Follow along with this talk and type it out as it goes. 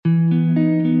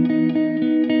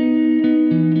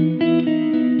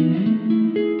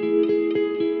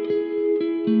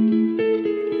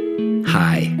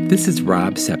This is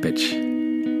Rob Sepich,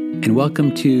 and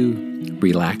welcome to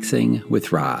Relaxing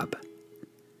with Rob.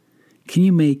 Can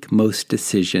you make most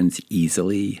decisions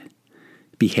easily,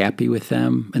 be happy with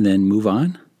them, and then move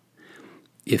on?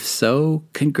 If so,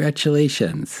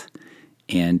 congratulations,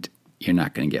 and you're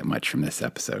not going to get much from this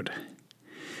episode.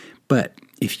 But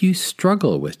if you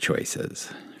struggle with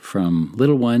choices, from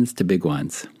little ones to big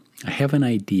ones, I have an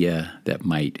idea that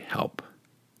might help.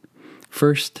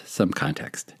 First, some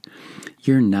context.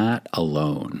 You're not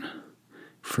alone.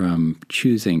 From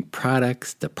choosing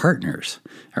products to partners,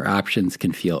 our options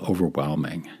can feel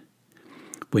overwhelming.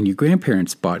 When your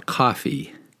grandparents bought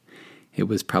coffee, it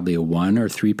was probably a 1 or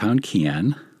 3 pound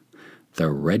can, the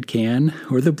red can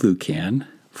or the blue can,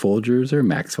 Folgers or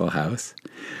Maxwell House.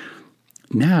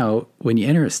 Now, when you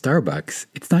enter a Starbucks,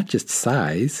 it's not just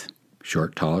size,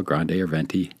 short, tall, grande, or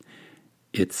venti.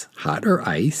 It's hot or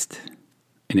iced.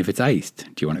 And if it's iced,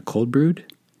 do you want it cold brewed?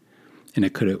 And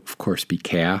it could, of course, be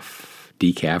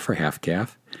decaf, or half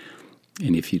calf.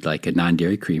 And if you'd like a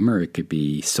non-dairy creamer, it could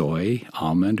be soy,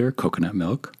 almond, or coconut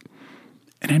milk.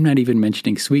 And I'm not even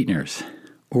mentioning sweeteners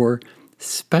or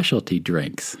specialty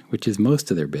drinks, which is most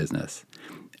of their business.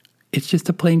 It's just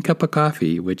a plain cup of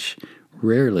coffee, which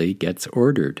rarely gets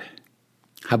ordered.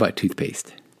 How about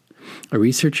toothpaste? A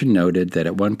researcher noted that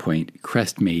at one point,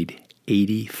 Crest made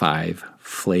 85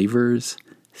 flavors,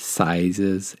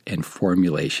 sizes, and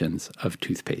formulations of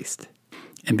toothpaste.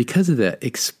 And because of the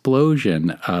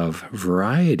explosion of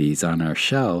varieties on our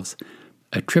shelves,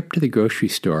 a trip to the grocery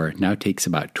store now takes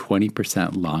about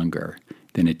 20% longer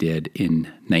than it did in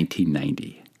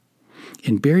 1990.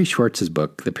 In Barry Schwartz's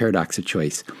book, The Paradox of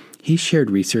Choice, he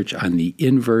shared research on the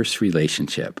inverse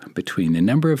relationship between the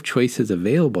number of choices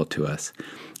available to us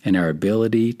and our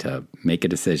ability to make a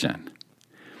decision.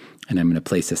 And I'm going to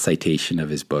place a citation of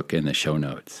his book in the show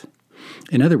notes.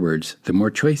 In other words, the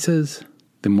more choices,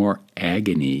 the more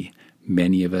agony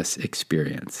many of us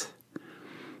experience.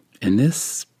 And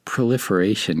this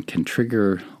proliferation can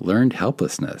trigger learned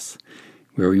helplessness,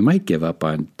 where we might give up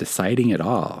on deciding at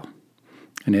all.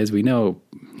 And as we know,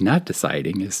 not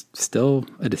deciding is still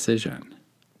a decision.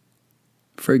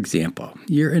 For example,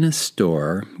 you're in a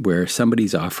store where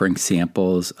somebody's offering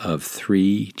samples of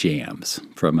 3 jams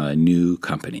from a new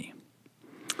company.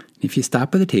 If you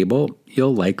stop at the table,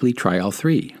 you'll likely try all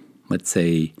 3. Let's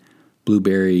say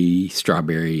blueberry,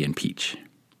 strawberry, and peach.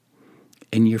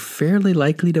 And you're fairly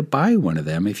likely to buy one of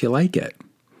them if you like it.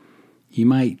 You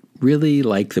might really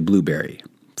like the blueberry,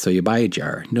 so you buy a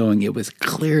jar, knowing it was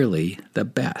clearly the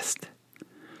best.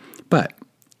 But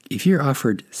if you're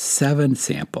offered 7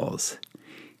 samples,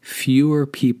 fewer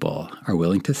people are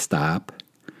willing to stop,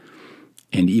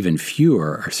 and even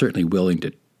fewer are certainly willing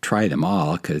to try them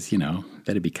all, because,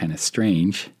 that'd be kind of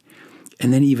strange,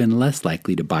 and then even less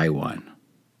likely to buy one,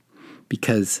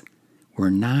 because we're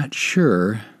not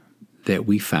sure that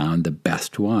we found the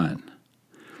best one.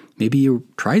 Maybe you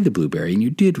tried the blueberry and you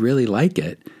did really like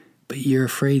it, but you're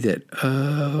afraid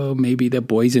that, maybe the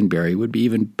boysenberry would be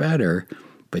even better,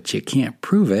 but you can't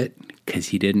prove it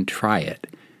because you didn't try it,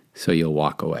 so you'll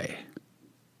walk away.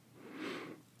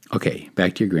 Okay,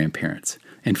 back to your grandparents,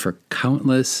 and for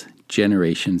countless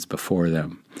generations before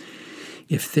them.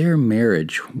 If their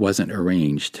marriage wasn't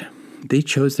arranged, they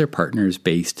chose their partners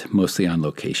based mostly on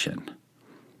location.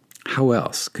 How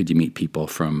else could you meet people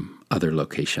from other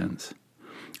locations?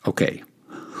 Okay,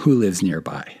 who lives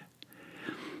nearby?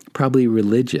 Probably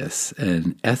religious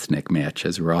and ethnic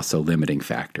matches were also limiting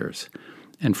factors,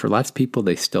 and for lots of people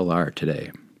they still are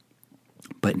today.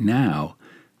 But now,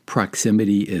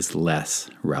 proximity is less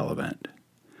relevant.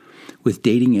 With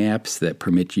dating apps that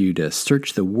permit you to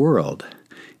search the world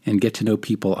and get to know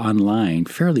people online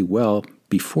fairly well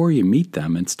before you meet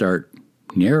them and start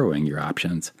narrowing your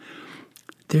options,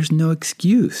 there's no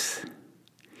excuse.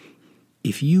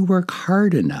 If you work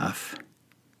hard enough,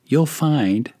 you'll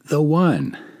find the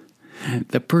one,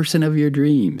 the person of your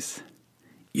dreams,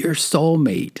 your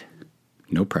soulmate.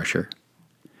 No pressure.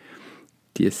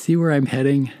 Do you see where I'm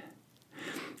heading?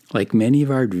 Like many of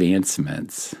our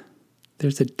advancements,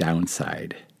 there's a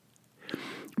downside.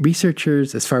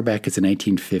 Researchers, as far back as the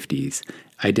 1950s,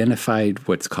 identified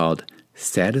what's called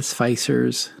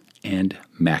satisficers and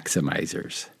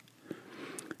maximizers.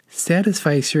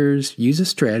 Satisficers use a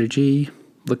strategy,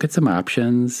 look at some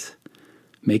options,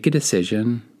 make a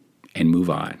decision, and move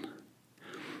on.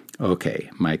 Okay,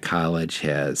 my college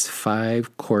has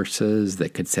 5 courses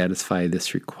that could satisfy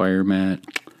this requirement.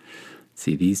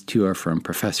 See, these 2 are from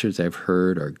professors I've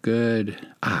heard are good.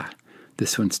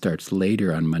 This one starts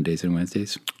later on Mondays and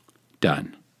Wednesdays.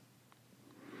 Done.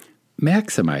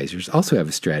 Maximizers also have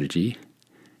a strategy.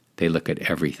 They look at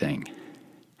everything.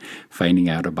 finding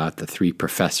out about the 3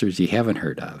 professors you haven't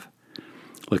heard of,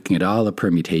 looking at all the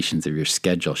permutations of your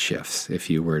schedule shifts if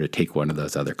you were to take one of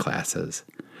those other classes,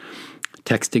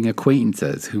 texting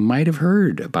acquaintances who might have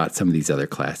heard about some of these other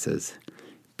classes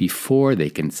before they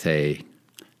can say,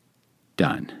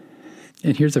 done.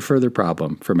 And here's a further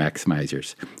problem for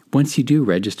maximizers. Once you do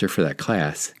register for that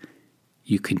class,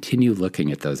 you continue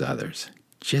looking at those others,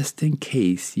 just in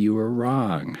case you were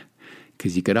wrong,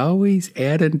 because you could always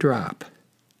add and drop.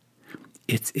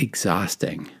 It's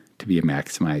exhausting to be a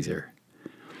maximizer.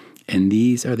 And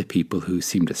these are the people who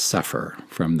seem to suffer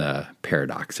from the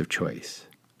paradox of choice.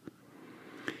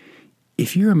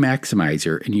 If you're a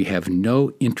maximizer and you have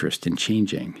no interest in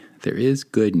changing, there is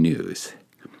good news.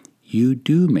 You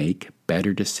do make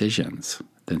better decisions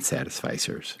than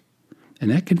satisficers.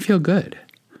 And that can feel good.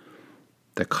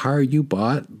 The car you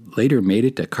bought later made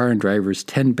it to Car and Driver's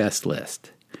 10 best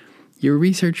list. Your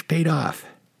research paid off.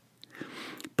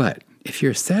 But if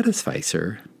you're a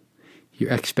satisficer,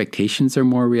 your expectations are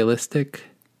more realistic,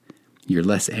 you're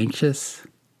less anxious,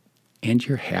 and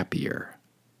you're happier.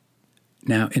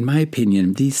 Now, in my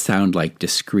opinion, these sound like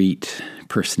discrete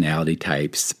personality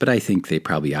types, but I think they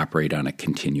probably operate on a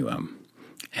continuum.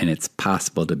 And it's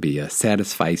possible to be a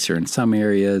satisficer in some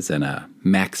areas and a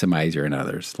maximizer in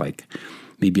others. Like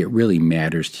maybe it really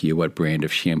matters to you what brand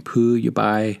of shampoo you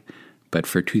buy, but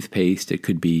for toothpaste, it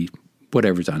could be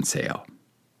whatever's on sale.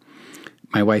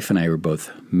 My wife and I were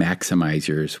both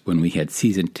maximizers when we had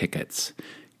season tickets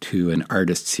to an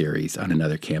artist series on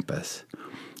another campus.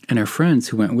 And our friends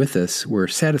who went with us were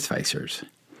satisficers.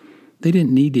 They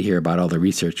didn't need to hear about all the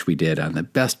research we did on the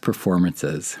best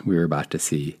performances we were about to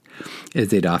see, as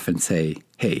they'd often say,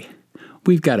 hey,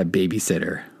 we've got a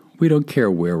babysitter. We don't care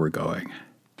where we're going.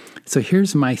 So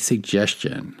here's my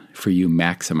suggestion for you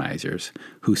maximizers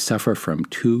who suffer from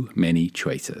too many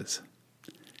choices.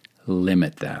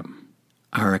 Limit them.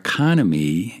 Our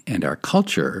economy and our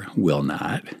culture will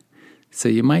not, so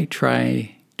you might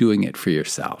try doing it for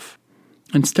yourself.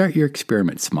 And start your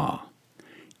experiment small.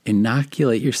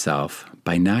 Inoculate yourself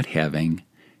by not having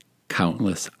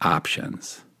countless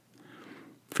options.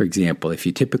 For example, if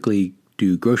you typically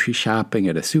do grocery shopping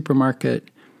at a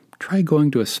supermarket, try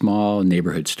going to a small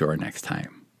neighborhood store next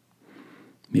time.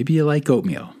 Maybe you like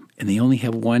oatmeal and they only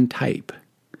have one type.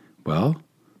 Well,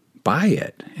 buy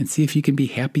it and see if you can be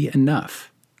happy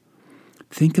enough.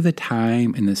 Think of the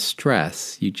time and the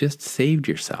stress you just saved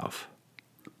yourself.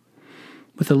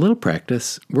 With a little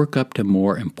practice, work up to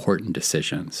more important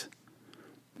decisions.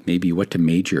 Maybe what to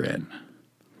major in,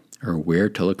 or where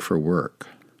to look for work.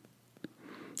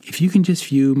 If you can just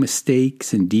view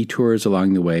mistakes and detours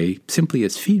along the way simply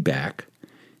as feedback,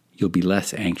 you'll be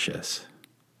less anxious,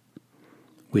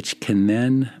 which can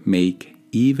then make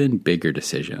even bigger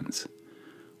decisions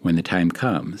when the time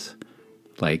comes,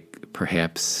 like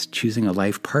perhaps choosing a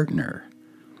life partner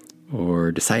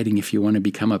or deciding if you want to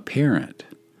become a parent.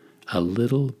 A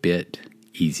little bit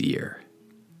easier.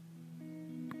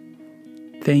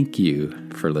 Thank you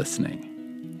for listening.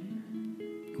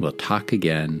 We'll talk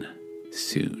again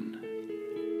soon.